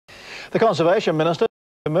The Conservation Minister,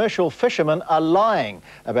 commercial fishermen are lying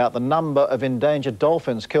about the number of endangered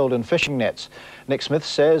dolphins killed in fishing nets. Nick Smith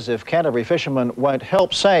says if Canterbury fishermen won't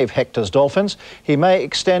help save Hector's dolphins, he may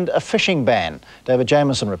extend a fishing ban. David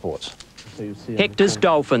Jameson reports. Hector's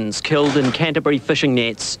dolphins killed in Canterbury fishing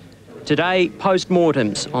nets. Today,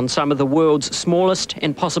 post-mortems on some of the world's smallest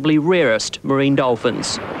and possibly rarest marine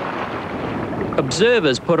dolphins.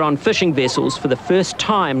 Observers put on fishing vessels for the first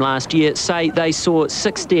time last year say they saw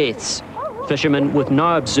 6 deaths. Fishermen with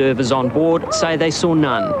no observers on board say they saw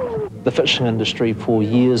none. The fishing industry for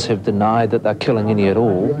years have denied that they're killing any at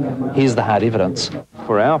all. Here's the hard evidence.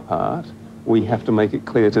 For our part, we have to make it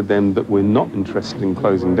clear to them that we're not interested in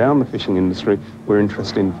closing down the fishing industry. We're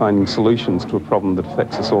interested in finding solutions to a problem that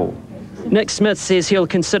affects us all. Nick Smith says he'll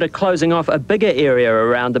consider closing off a bigger area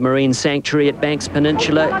around the marine sanctuary at Banks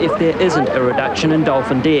Peninsula if there isn't a reduction in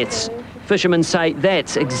dolphin deaths. Fishermen say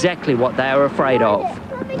that's exactly what they are afraid of.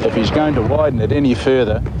 If he's going to widen it any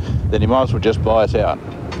further, then he might as well just buy it out,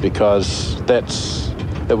 because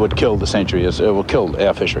it would kill the sanctuary, it will kill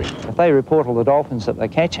our fishery. If they report all the dolphins that they're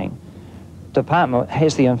catching, the department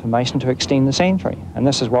has the information to extend the sanctuary, and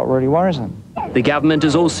this is what really worries them. The government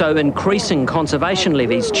is also increasing conservation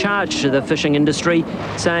levies charged to the fishing industry,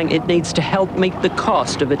 saying it needs to help meet the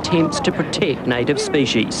cost of attempts to protect native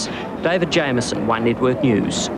species. David Jameson, One Network News.